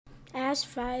As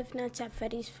Five Nights at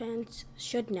Freddy's fans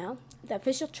should know, the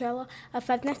official trailer of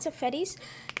Five Nights at Freddy's,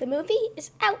 the movie,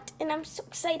 is out, and I'm so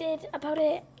excited about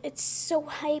it. It's so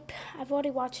hype. I've already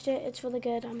watched it. It's really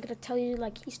good. I'm going to tell you,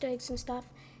 like, Easter eggs and stuff.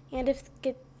 And if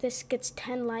this gets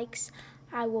 10 likes,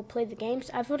 I will play the games.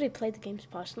 I've already played the games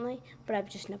personally, but I've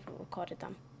just never recorded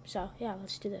them. So, yeah,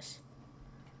 let's do this.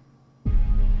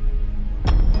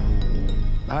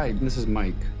 Hi, this is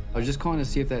Mike. I was just calling to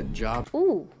see if that job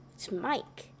Ooh, it's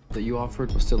Mike. that you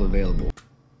offered was still available.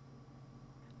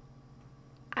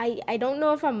 I don't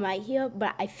know if I'm right here,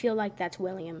 but I feel like that's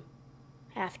William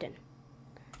Afton.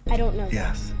 I don't know.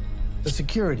 Yes. The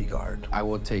security guard. I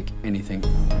will take anything.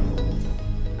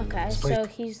 Okay, so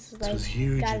he's like was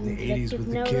huge got in the an 80s evicted with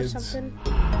the note or kids. something.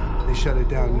 They shut it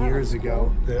down Wow, years that's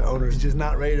ago. The owner's just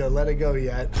not ready to let it go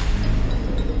yet.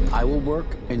 I will work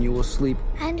and you will sleep.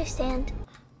 I understand.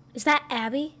 Is that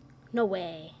Abby? No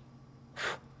way.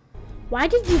 Why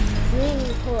did you bring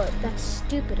her? That's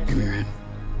stupid of Come you. here, Ann.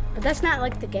 But that's not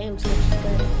like the games, which is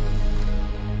good.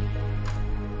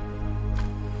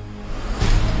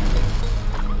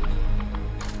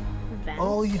 Vents?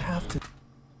 All you have to...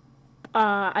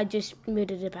 I just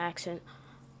muted it by accident.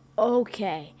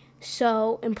 Okay,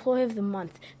 so employee of the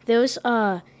month. There's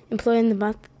employee in the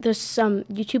month. There's some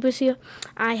YouTubers here.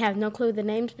 I have no clue the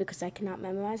names because I cannot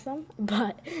memorize them.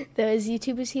 But there's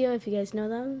YouTubers here. If you guys know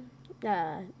them,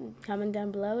 comment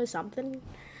down below or something.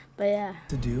 But yeah,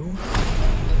 to do.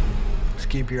 Just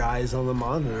keep your eyes on the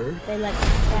monitor. they like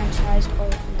franchised all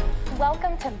of them.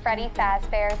 Welcome to Freddy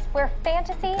Fazbear's, where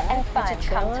fantasy and fun That's a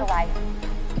come to trailer? life.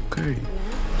 Okay.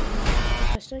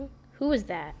 Interesting. Who was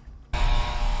that? Oh,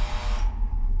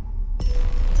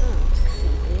 it's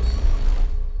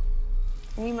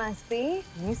creepy. You must be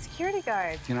new security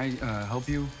guard. Can I help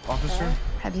you, officer?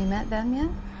 Have you met them yet?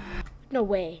 No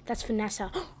way. That's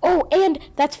Vanessa. Oh, and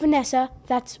that's Vanessa.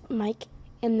 That's Mike.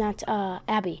 And that's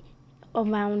Abby.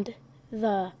 Around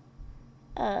the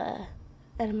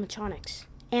animatronics.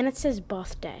 And it says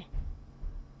birthday.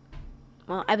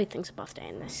 Well, everything's a birthday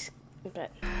in this.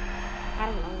 But I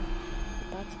don't know.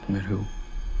 That's Met who?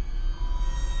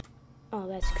 oh,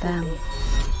 that's creepy. Them.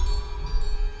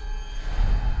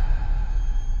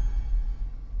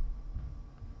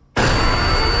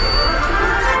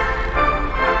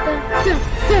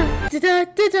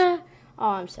 Oh,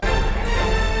 I'm sorry.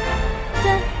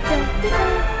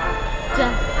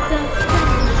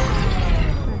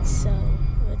 That's so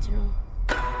original.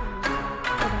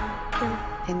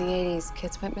 In the 80s,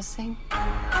 kids went missing.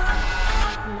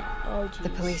 Oh, The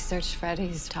geez. police searched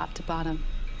Freddy's top to bottom.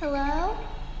 Hello?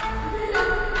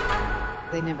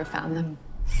 They never found them.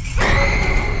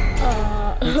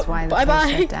 That's why the place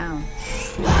bye-bye. shut down.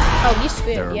 Oh, he's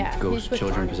There scared, are yeah. ghost he's with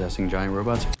children Bonnie. possessing giant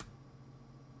robots.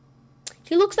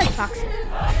 He looks like Foxy.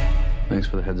 Thanks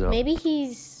for the heads up. Maybe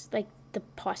he's like the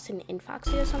person in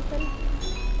Foxy or something.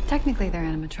 Technically, they're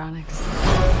animatronics.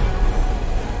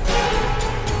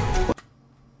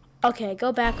 Okay,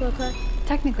 go back real quick.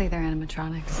 Technically, they're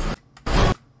animatronics.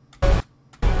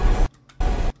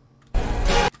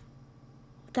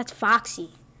 That's Foxy.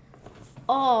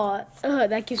 Oh,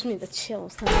 that gives me the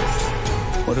chills.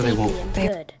 That's What do they creepy want? and They-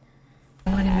 good. I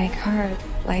want to make her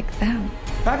like them.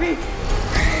 Papi!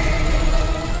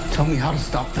 Tell me how to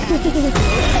stop them.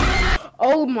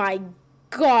 Oh my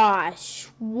gosh.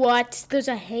 What? There's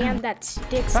a hand that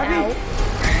sticks out.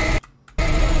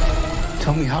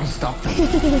 Tell me how to stop them.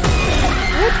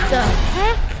 What the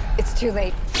heck? It's too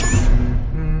late.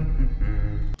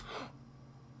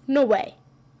 No way.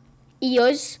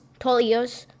 Ears, tall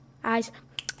ears, eyes.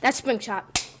 That's Spring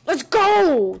Shot. Let's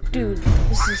go! Dude,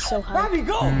 this is so hard. Bobby,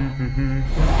 go!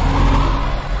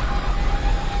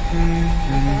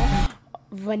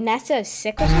 Vanessa is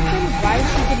sick or something? Why is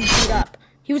she getting beat up?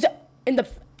 He was in the...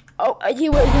 Oh, he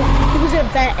was in a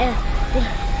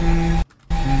vet.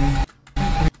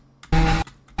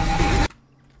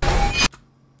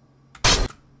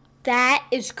 That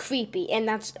is creepy, and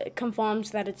that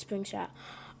confirms that it's Spring Shot.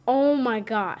 Oh my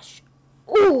gosh.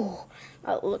 Ooh,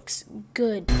 that looks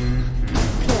good.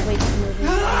 Can't wait for the movie.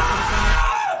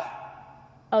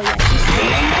 Oh yeah, he's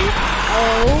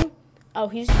dead. Oh,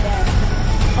 he's dead.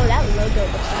 Oh, that logo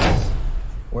looks nice.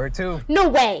 Where to? No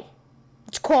way.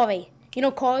 It's Corey. You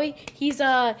know Corey? He's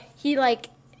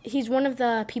he's one of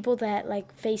the people that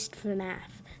like faced Fnaf.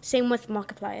 Same with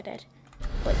Markiplier did.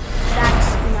 But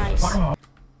that's nice. Wow.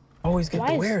 Always get Why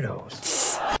the is-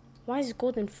 weirdos. Why is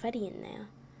Golden Freddy in there?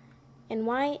 And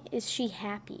why is she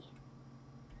happy?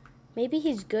 Maybe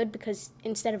he's good because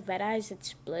instead of red eyes,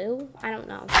 it's blue? I don't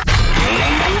know.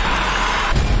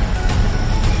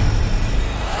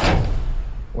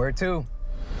 Where to?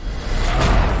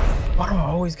 Why do I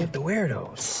always get the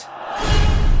weirdos?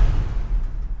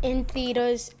 In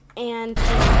theaters and in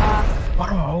Why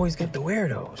do I always get the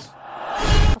weirdos?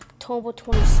 October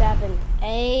 27th.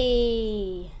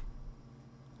 Hey,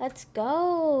 let's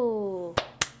go.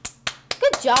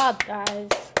 Good job, guys.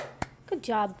 Good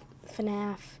job,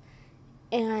 Fnaf.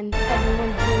 And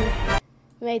everyone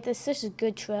who made this. This is a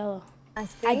good trailer. I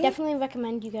definitely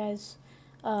recommend you guys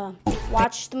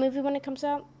watch the movie when it comes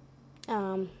out.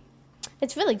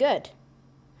 It's really good.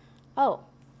 Oh,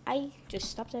 I just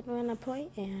stopped at a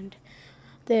point and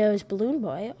there's Balloon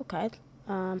Boy. Okay.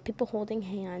 People holding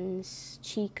hands.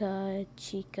 Chica.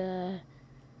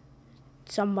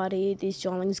 Somebody. These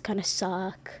drawings kind of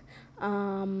suck.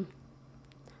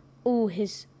 Ooh,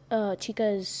 his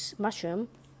Chica's mushroom.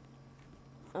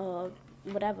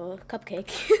 Whatever,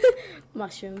 cupcake.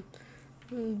 Mushroom.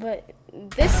 But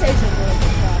this is a really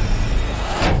good job.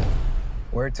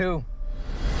 Where to?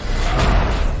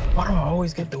 Why do I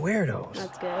always get the weirdos?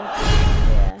 That's good.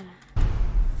 Yeah.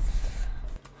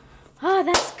 Oh,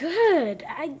 that's good.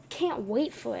 I can't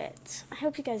wait for it. I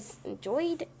hope you guys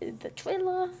enjoyed the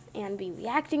trailer and be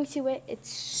reacting to it. It's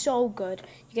so good.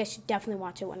 You guys should definitely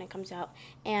watch it when it comes out.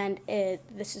 And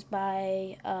this is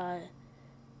by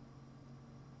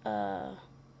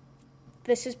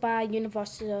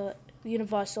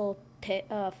Universal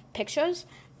Pictures.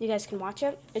 You guys can watch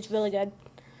it. It's really good.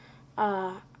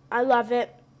 I love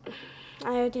it.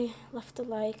 I already left a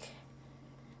like.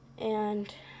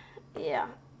 And yeah,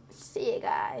 see you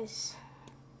guys.